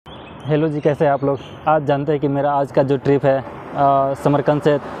Hello जी, कैसे हैं आप लोग। आज जानते हैं कि मेरा आज का जो ट्रिप है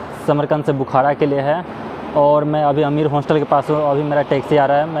समरकंद से बुखारा के लिए है। और मैं अभी अमीर हॉस्टल के पास हूँ। अभी मेरा टैक्सी आ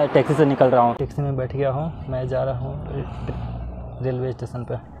रहा है, मैं टैक्सी से निकल रहा हूँ। टैक्सी में बैठ गया हूँ, मैं जा रहा हूँ रेलवे स्टेशन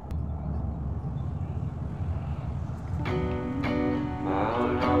पे।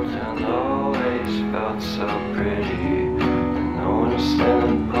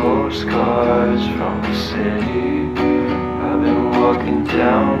 Walking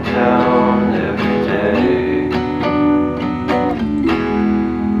downtown every day.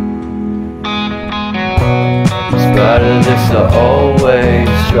 Spider this I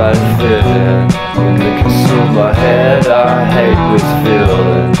always try to fit in. When they consume my head, I hate this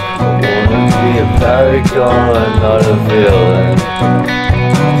feeling. I wanna be a paragon, not a villain.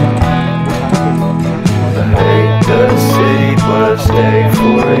 I hate the city, but I stay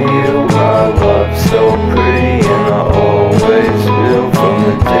for you. My love's so pretty, and I always knew from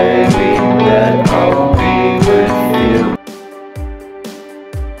the day we met I will be with you.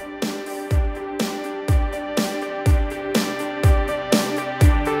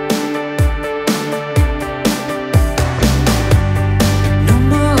 No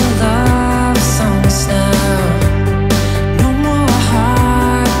more love songs now, no more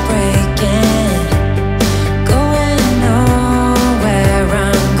heartbreaking. Going nowhere,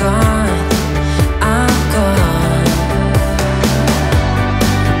 I'm gone, I'm gone.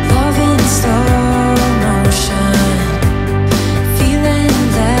 Love in slow motion, feeling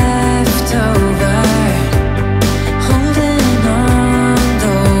left over. Holding on,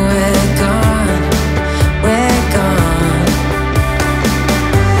 though we're gone, we're gone.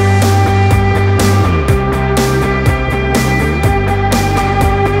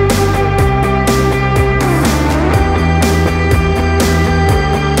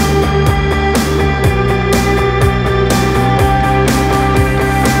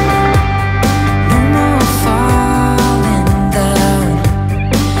 No more falling down,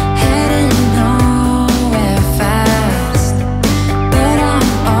 heading nowhere fast. But I'm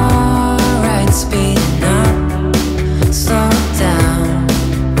alright, speeding up, slow down.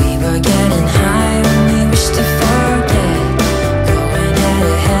 We were getting high when we wished to forget. Going head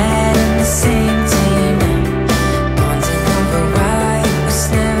to head in the same team, bonding over why it was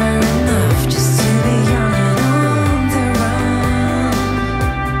never enough just to be young and on the run.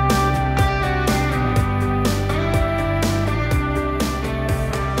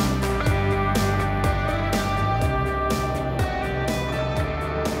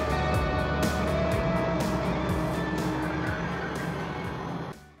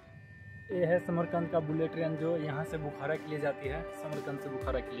 ये है समरकंद का bullet train जो यहाँ से बुखारा के लिए जाती है, समरकंद से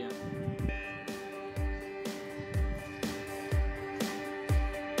बुखारा के लिए।